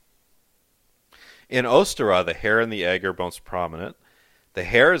similar. In Ostara, the hare and the egg are most prominent. The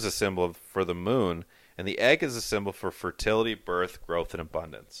hare is a symbol for the moon, and the egg is a symbol for fertility, birth, growth, and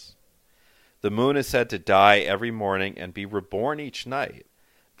abundance. The moon is said to die every morning and be reborn each night,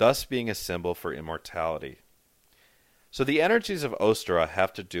 thus being a symbol for immortality. So the energies of Ostara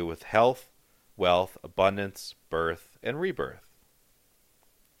have to do with health, wealth, abundance, birth, and rebirth.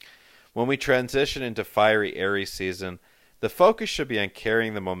 When we transition into fiery Aries season, the focus should be on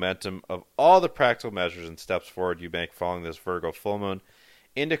carrying the momentum of all the practical measures and steps forward you make following this Virgo full moon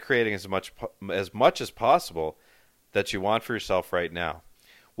into creating as much as possible that you want for yourself right now.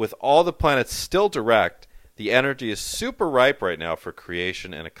 With all the planets still direct, The energy is super ripe right now for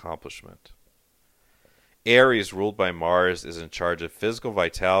creation and accomplishment. Aries, ruled by Mars, is in charge of physical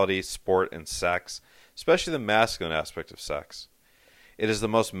vitality, sport, and sex, especially the masculine aspect of sex. It is the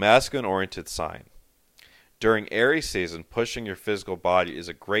most masculine-oriented sign. During Aries season, pushing your physical body is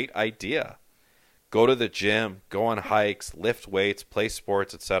a great idea. Go to the gym, go on hikes, lift weights, play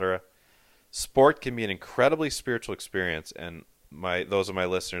sports, etc. Sport can be an incredibly spiritual experience, and those of my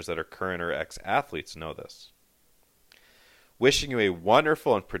listeners that are current or ex-athletes know this. Wishing you a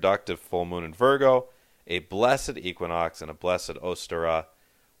wonderful and productive full moon in Virgo, a blessed equinox, and a blessed Ostara.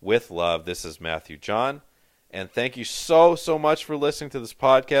 With love, this is Matthew John. And thank you so much for listening to this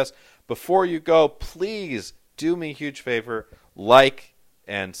podcast. Before you go, please do me a huge favor. Like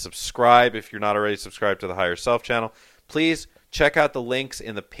and subscribe if you're not already subscribed to the Higher Self channel. Please check out the links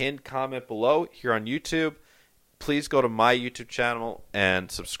in the pinned comment below here on YouTube. Please go to my YouTube channel and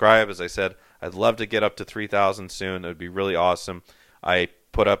subscribe. As I said, I'd love to get up to 3,000 soon. It would be really awesome. I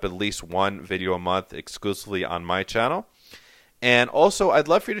put up at least one video a month exclusively on my channel. And also, I'd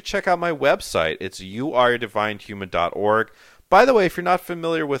love for you to check out my website. It's youaredivinehuman.org. By the way, if you're not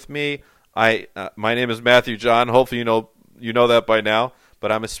familiar with me, my name is Matthew John. Hopefully you know that by now.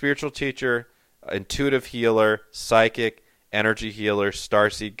 But I'm a spiritual teacher, intuitive healer, psychic, energy healer,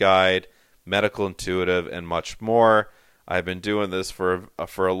 starseed guide, medical intuitive, and much more. I've been doing this for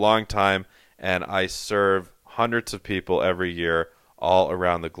a long time, and I serve hundreds of people every year all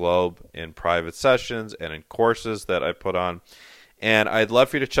around the globe in private sessions and in courses that I put on. And I'd love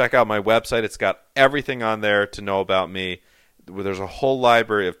for you to check out my website. It's got everything on there to know about me. There's a whole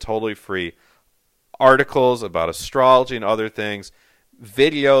library of totally free articles about astrology and other things,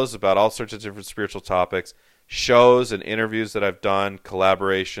 videos about all sorts of different spiritual topics, shows and interviews that I've done,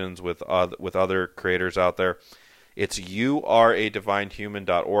 collaborations with other creators out there. It's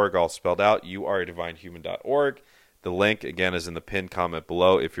youaredivinehuman.org, all spelled out, youaredivinehuman.org. The link, again, is in the pinned comment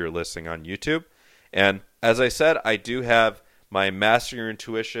below if you're listening on YouTube. And as I said, I do have my Mastering Your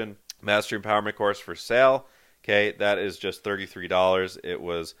Intuition, Mastery Empowerment course for sale. Okay, that is just $33. It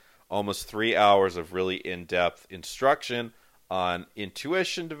was almost 3 hours of really in-depth instruction on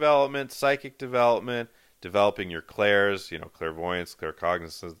intuition development, psychic development, developing your clairs, clairvoyance,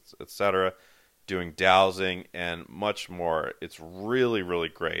 claircognizance, etc., doing dowsing, and much more. It's really, really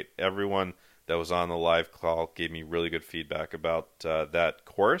great. Everyone that was on the live call gave me really good feedback about that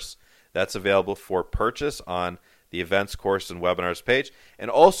course. That's available for purchase on the events, course, and webinars page. And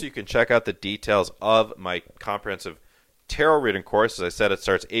also you can check out the details of my comprehensive tarot reading course. As I said, it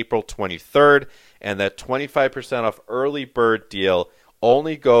starts April 23rd, and that 25% off early bird deal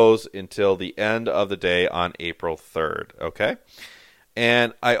only goes until the end of the day on April 3rd, okay?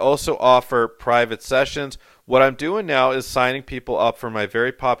 And I also offer private sessions. What I'm doing now is signing people up for my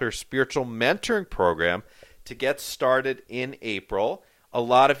very popular spiritual mentoring program to get started in April. A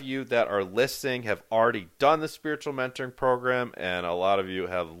lot of you that are listening have already done the spiritual mentoring program, and a lot of you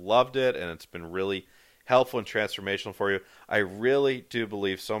have loved it, and it's been really helpful and transformational for you. I really do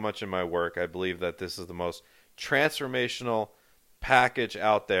believe so much in my work. I believe that this is the most transformational package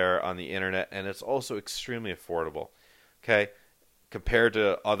out there on the internet, and it's also extremely affordable, okay, compared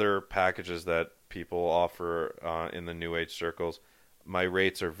to other packages that people offer in the New Age circles. My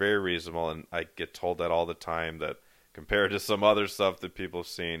rates are very reasonable, and I get told that all the time, that compared to some other stuff that people have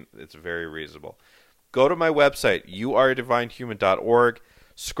seen, it's very reasonable. Go to my website, youaredivinehuman.org.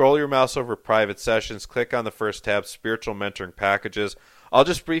 Scroll your mouse over private sessions. Click on the first tab, spiritual mentoring packages. I'll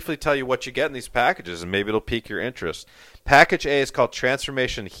just briefly tell you what you get in these packages, and maybe it'll pique your interest. Package A is called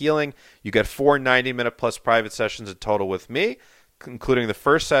Transformation Healing. You get 4 90-minute plus private sessions in total with me, including the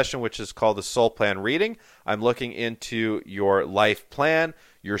first session, which is called the Soul Plan Reading. I'm looking into your life plan,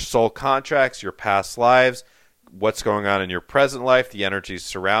 your soul contracts, your past lives, what's going on in your present life, the energies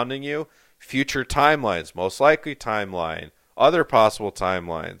surrounding you, future timelines, most likely timeline, other possible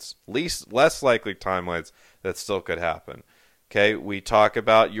timelines, less likely timelines that still could happen. Okay, we talk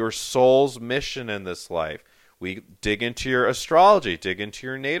about your soul's mission in this life. We dig into your astrology, dig into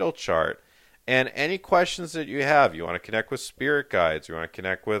your natal chart, and any questions that you have. You want to connect with spirit guides, you want to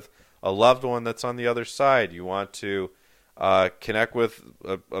connect with a loved one that's on the other side, you want to connect with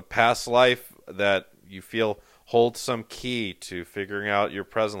a past life that you feel holds some key to figuring out your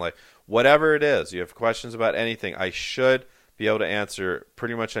present life. Whatever it is, you have questions about anything, I should be able to answer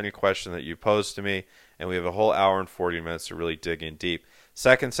pretty much any question that you pose to me, and we have a whole hour and 40 minutes to really dig in deep.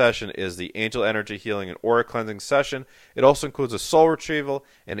 Second session is the Angel Energy Healing and Aura Cleansing session. It also includes a soul retrieval,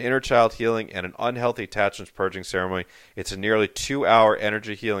 an inner child healing, and an unhealthy attachments purging ceremony. It's a nearly 2-hour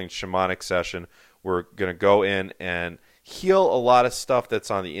energy healing shamanic session. We're going to go in and heal a lot of stuff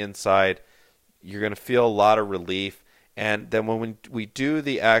that's on the inside, You're going to feel a lot of relief. And then when we do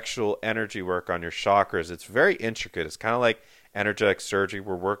the actual energy work on your chakras, it's very intricate. It's kind of like energetic surgery.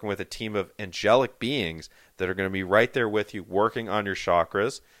 We're working with a team of angelic beings that are going to be right there with you, working on your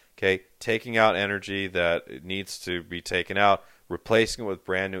chakras, okay, taking out energy that needs to be taken out, replacing it with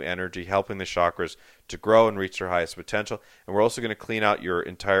brand new energy, helping the chakras to grow and reach their highest potential. And we're also going to clean out your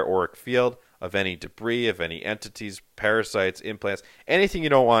entire auric field of any debris, of any entities, parasites, implants, anything you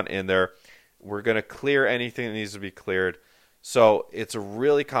don't want in there. We're going to clear anything that needs to be cleared. So it's a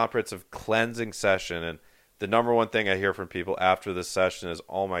really comprehensive cleansing session. And the number one thing I hear from people after this session is,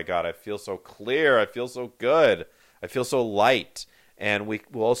 oh my God, I feel so clear. I feel so good. I feel so light. And we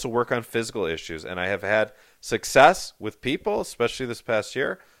will also work on physical issues. And I have had success with people, especially this past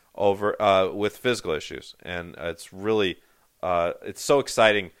year, over with physical issues. And it's really, it's so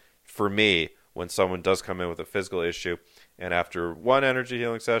exciting for me when someone does come in with a physical issue. And after one energy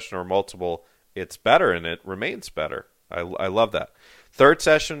healing session or multiple, it's better and it remains better. I love that. Third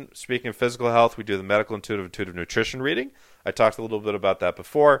session, speaking of physical health, we do the medical intuitive nutrition reading. I talked a little bit about that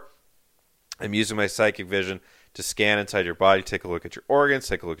before. I'm using my psychic vision to scan inside your body, take a look at your organs,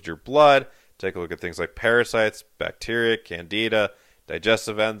 take a look at your blood, take a look at things like parasites, bacteria, candida,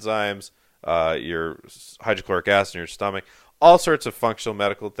 digestive enzymes, your hydrochloric acid in your stomach, all sorts of functional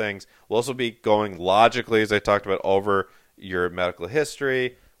medical things. We'll also be going logically, as I talked about, over your medical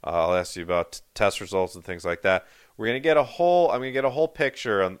history. I'll ask you about test results and things like that. I'm going to get a whole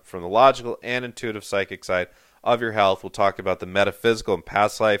picture from the logical and intuitive psychic side of your health. We'll talk about the metaphysical and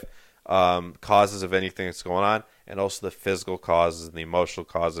past life causes of anything that's going on, and also the physical causes and the emotional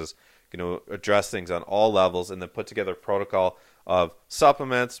causes. Address things on all levels, and then put together a protocol of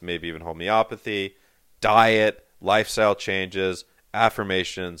supplements, maybe even homeopathy, diet, lifestyle changes,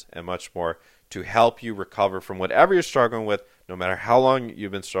 affirmations, and much more to help you recover from whatever you're struggling with, no matter how long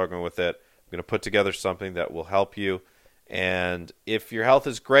you've been struggling with it. I'm going to put together something that will help you. And if your health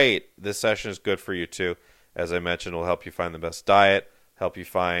is great, this session is good for you too. As I mentioned, it will help you find the best diet, help you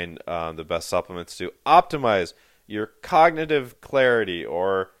find the best supplements to optimize your cognitive clarity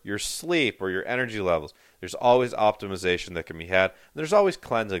or your sleep or your energy levels. There's always optimization that can be had. There's always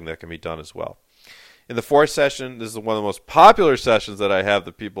cleansing that can be done as well. In the fourth session, this is one of the most popular sessions that I have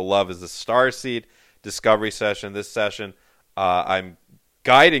that people love, is the Starseed Discovery session. This session, I'm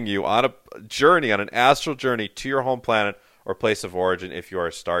guiding you on a journey, on an astral journey to your home planet or place of origin if you are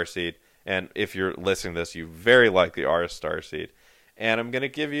a starseed. And if you're listening to this, you very likely are a starseed. And I'm going to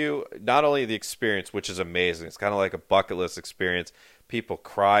give you not only the experience, which is amazing. It's kind of like a bucket list experience. People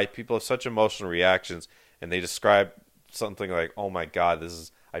cry. People have such emotional reactions. And they describe something like, oh my God,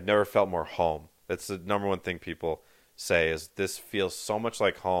 I've never felt more home. That's the number one thing people say, is this feels so much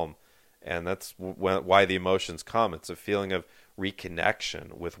like home. And that's why the emotions come. It's a feeling of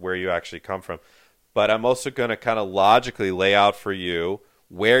reconnection with where you actually come from. But I'm also going to kind of logically lay out for you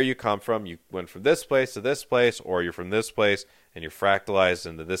where you come from. You went from this place to this place, or you're from this place and you're fractalized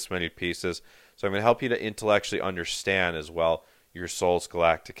into this many pieces. So I'm going to help you to intellectually understand as well your soul's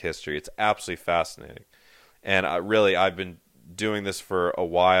galactic history. It's absolutely fascinating. And I've been doing this for a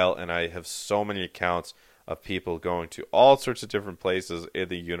while, and I have so many accounts of people going to all sorts of different places in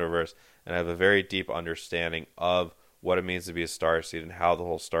the universe, and I have a very deep understanding of what it means to be a starseed and how the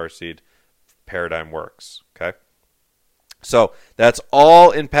whole starseed paradigm works. Okay? So that's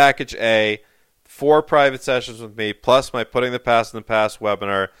all in Package A. 4 private sessions with me, plus my Putting the Past in the Past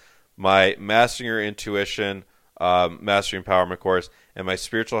webinar, my Mastering Your Intuition, Mastery Empowerment course, and my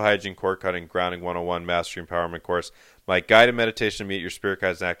Spiritual Hygiene Cord Cutting Grounding 101 Mastery Empowerment course, my guided meditation to meet your spirit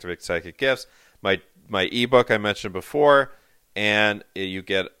guides and activate psychic gifts, my ebook I mentioned before, and you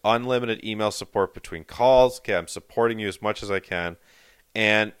get unlimited email support between calls. Okay, I'm supporting you as much as I can,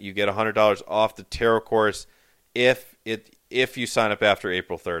 and you get $100 off the tarot course if you sign up after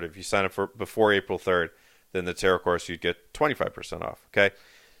April 3rd. If you sign up before April 3rd, then the tarot course you'd get 25% off. Okay,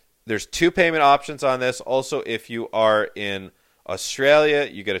 there's 2 payment options on this. Also, if you are in Australia,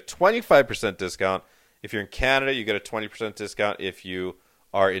 you get a 25% discount. If you're in Canada, you get a 20% discount. If you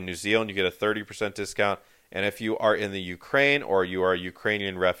are in New Zealand, you get a 30% discount. And if you are in the Ukraine or you are a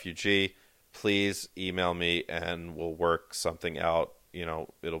Ukrainian refugee, please email me and we'll work something out.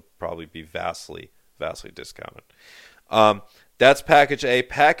 It'll probably be vastly discounted. That's Package A.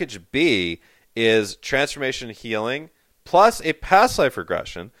 Package B is Transformation and Healing plus a past life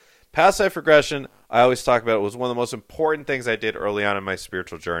regression. Past life regression, I always talk about, it was one of the most important things I did early on in my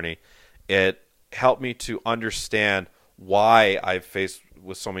spiritual journey. It helped me to understand why I've faced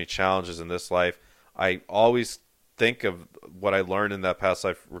with so many challenges in this life. I always think of what I learned in that past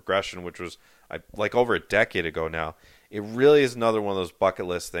life regression, which was like over a decade ago now. It really is another one of those bucket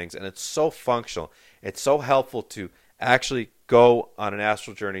list things, and it's so functional. It's so helpful to actually go on an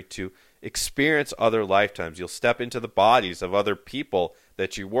astral journey to experience other lifetimes. You'll step into the bodies of other people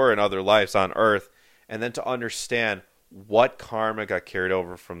that you were in other lives on Earth, and then to understand what karma got carried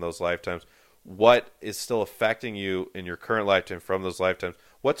over from those lifetimes, what is still affecting you in your current lifetime from those lifetimes,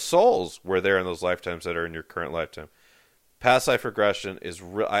 what souls were there in those lifetimes that are in your current lifetime. Past life regression is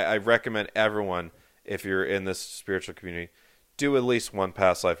I recommend everyone, if you're in this spiritual community, do at least one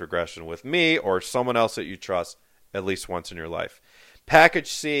past life regression with me or someone else that you trust at least once in your life.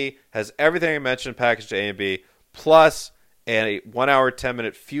 Package C has everything I mentioned, package A and B, plus a 1 hour,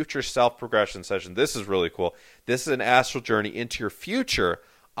 10-minute future self-progression session. This is really cool. This is an astral journey into your future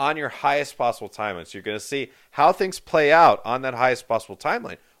on your highest possible timeline. So you're going to see how things play out on that highest possible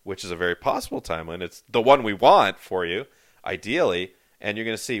timeline, which is a very possible timeline. It's the one we want for you, ideally, and you're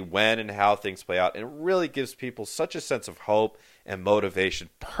going to see when and how things play out. And it really gives people such a sense of hope and motivation.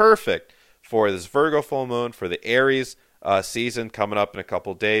 Perfect for this Virgo full moon, for the Aries season coming up in a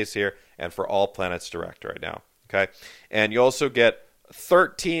couple days here, and for all planets direct right now. Okay, and you also get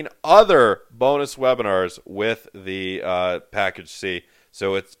 13 other bonus webinars with the package C.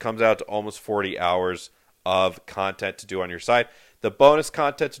 So it comes out to almost 40 hours of content to do on your site. The bonus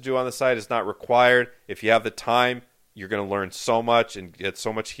content to do on the site is not required. If you have the time, you're going to learn so much and get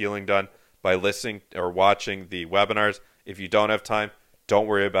so much healing done by listening or watching the webinars. If you don't have time, don't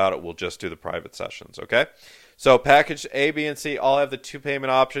worry about it. We'll just do the private sessions, okay? So package A, B, and C all have the 2-payment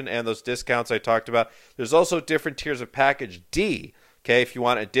option and those discounts I talked about. There's also different tiers of package D. Okay, if you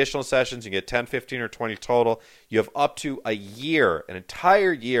want additional sessions, you get 10, 15, or 20 total. You have up to a year, an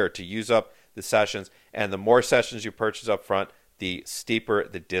entire year, to use up the sessions. And the more sessions you purchase up front, the steeper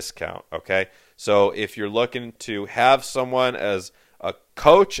the discount. Okay, so if you're looking to have someone as a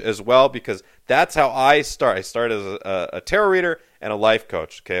coach as well, because that's how I start. I started as a tarot reader and a life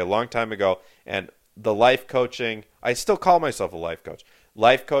coach, okay, a long time ago. And the life coaching, I still call myself a life coach.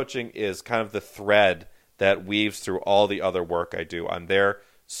 Life coaching is kind of the thread that weaves through all the other work I do. I'm there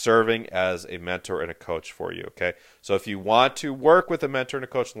serving as a mentor and a coach for you, okay? So if you want to work with a mentor and a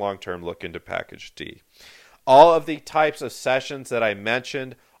coach long term, look into package D. All of the types of sessions that I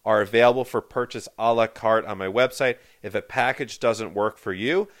mentioned are available for purchase a la carte on my website. If a package doesn't work for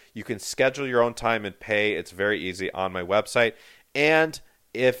you, you can schedule your own time and pay. It's very easy on my website. And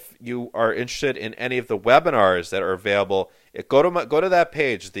if you are interested in any of the webinars that are available, go to that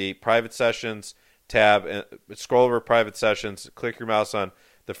page, the private sessions tab, and scroll over private sessions, click your mouse on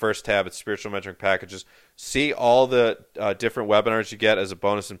the first tab. It's spiritual mentoring packages. See all the different webinars you get as a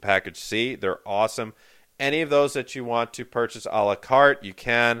bonus in package C. They're awesome. Any of those that you want to purchase a la carte, you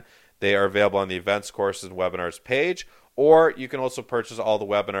can. They are available on the events, courses, and webinars page, or you can also purchase all the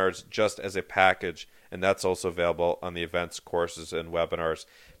webinars just as a package, and that's also available on the events, courses, and webinars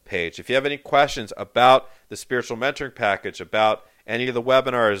page. If you have any questions about the spiritual mentoring package, about any of the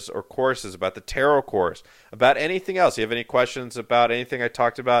webinars or courses, about the tarot course, about anything else, you have any questions about anything I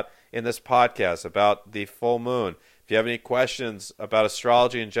talked about in this podcast, about the full moon, if you have any questions about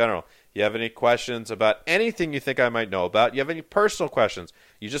astrology in general, you have any questions about anything you think I might know about, you have any personal questions,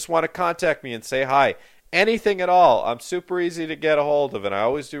 you just want to contact me and say hi, anything at all, I'm super easy to get a hold of, and I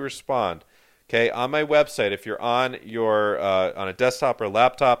always do respond. Okay, on my website, if you're on on a desktop or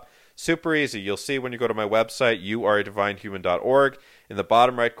laptop, super easy. You'll see when you go to my website, youaredivinehuman.org. In the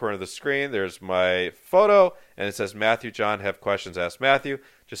bottom right corner of the screen, there's my photo, and it says, Matthew John, have questions, ask Matthew.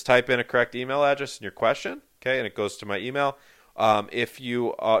 Just type in a correct email address in your question, okay, and it goes to my email. If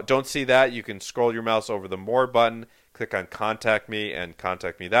you don't see that, you can scroll your mouse over the More button, click on Contact Me, and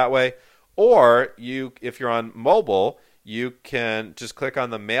contact me that way. Or if you're on mobile, you can just click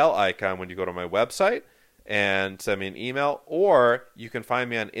on the mail icon when you go to my website and send me an email, or you can find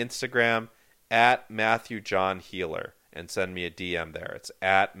me on Instagram at Matthew John Healer and send me a DM there. It's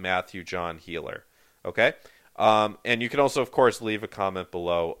at Matthew John Healer. Okay? And you can also, of course, leave a comment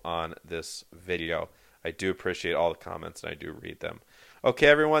below on this video. I do appreciate all the comments, and I do read them. Okay,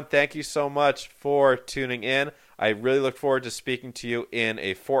 everyone, thank you so much for tuning in. I really look forward to speaking to you in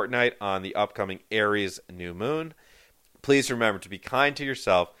a fortnight on the upcoming Aries new moon. Please remember to be kind to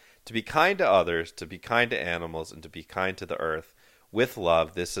yourself, to be kind to others, to be kind to animals, and to be kind to the earth. With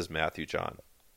love, this is Matthew John.